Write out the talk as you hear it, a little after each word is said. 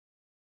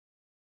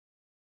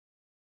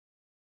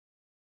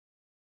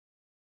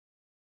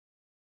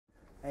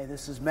Hey,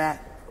 this is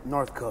Matt,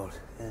 Northcote,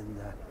 and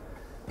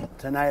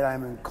tonight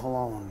I'm in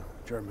Cologne,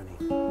 Germany.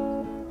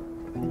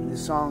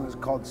 This song is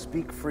called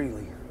Speak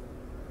Freely.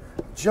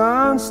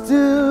 John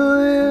still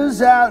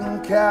lives out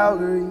in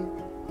Calgary.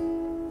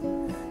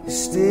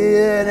 He's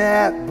staying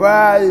at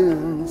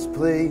Brian's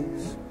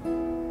place.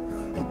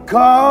 He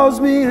calls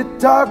me to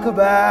talk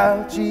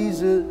about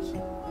Jesus.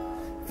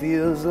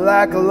 Feels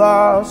like a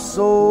lost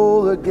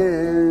soul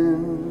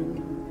again.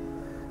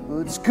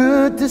 It's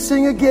good to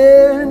sing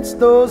against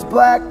those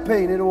black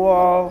painted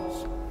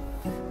walls,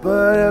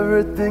 but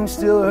everything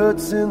still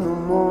hurts in the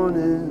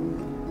morning.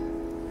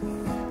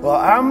 Well,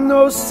 I'm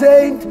no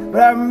saint,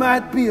 but I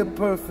might be a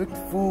perfect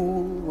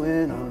fool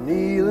when I'm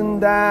kneeling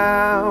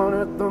down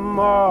at the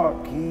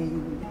marquee.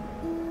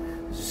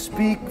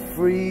 Speak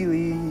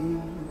freely,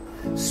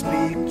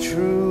 speak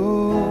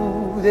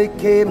true. They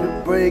came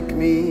to break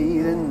me,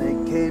 then they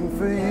came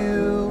for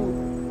you.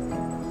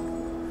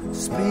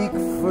 Speak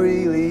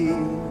freely,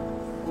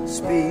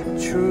 speak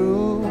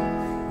true.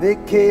 They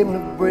came to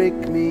break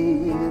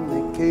me, and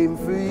they came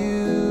for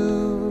you.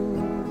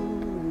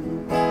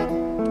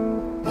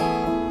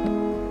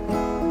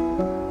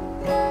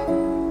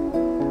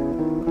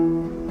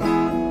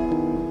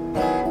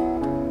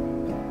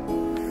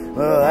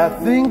 Well, I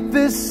think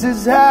this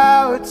is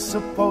how it's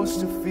supposed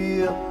to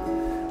feel,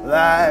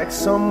 like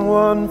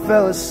someone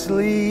fell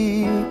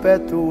asleep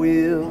at the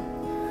wheel,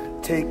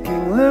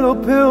 taking little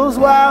pills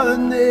while the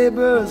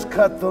neighbors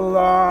cut the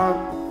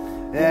lawn.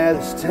 Yeah,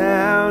 this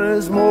town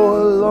is more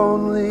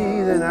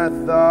lonely than I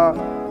thought,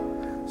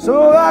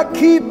 so I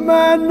keep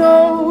my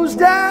nose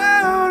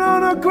down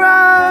on a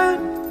grind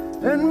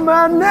and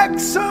my neck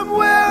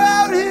somewhere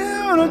out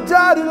here on a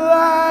dotted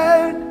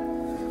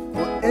line.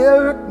 Well,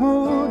 Eric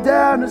moved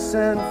down to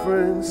San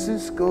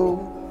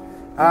Francisco.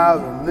 I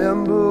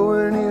remember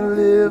when he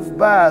lived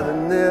by the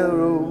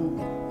narrow.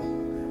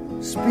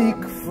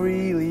 Speak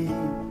freely,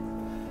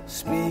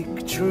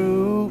 speak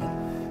true.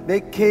 They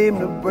came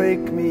to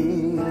break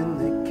me, and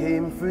they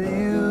came for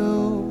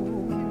you.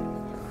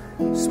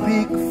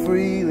 Speak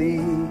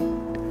freely,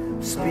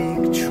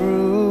 speak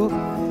true.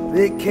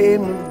 They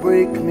came to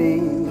break me,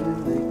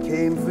 and they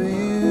came for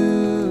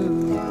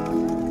you.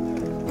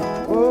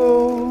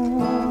 Oh,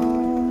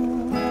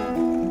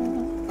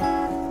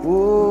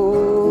 oh.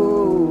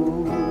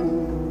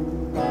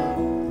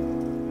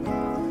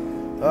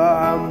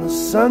 I'm the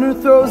son who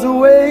throws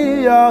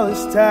away all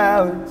his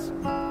talents,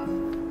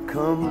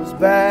 comes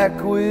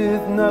back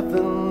with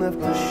nothing left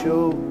to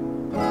show.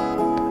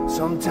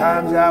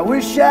 Sometimes I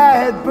wish I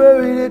had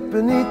buried it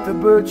beneath the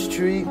birch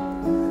tree.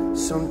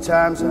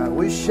 Sometimes I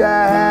wish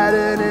I had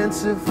an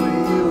answer for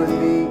you and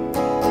me.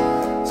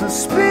 So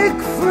speak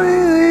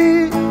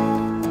freely,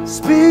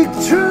 speak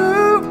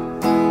true.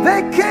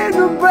 They came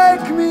to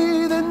break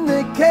me, then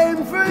they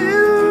came for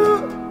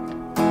you.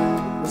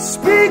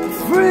 Speak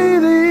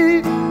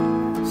freely,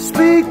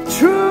 speak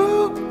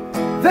true.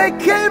 They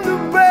came to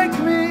break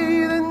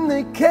me, then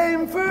they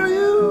came for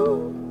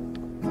you.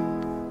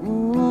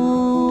 Ooh.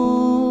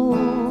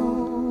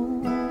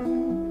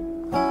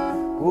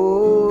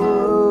 Oh.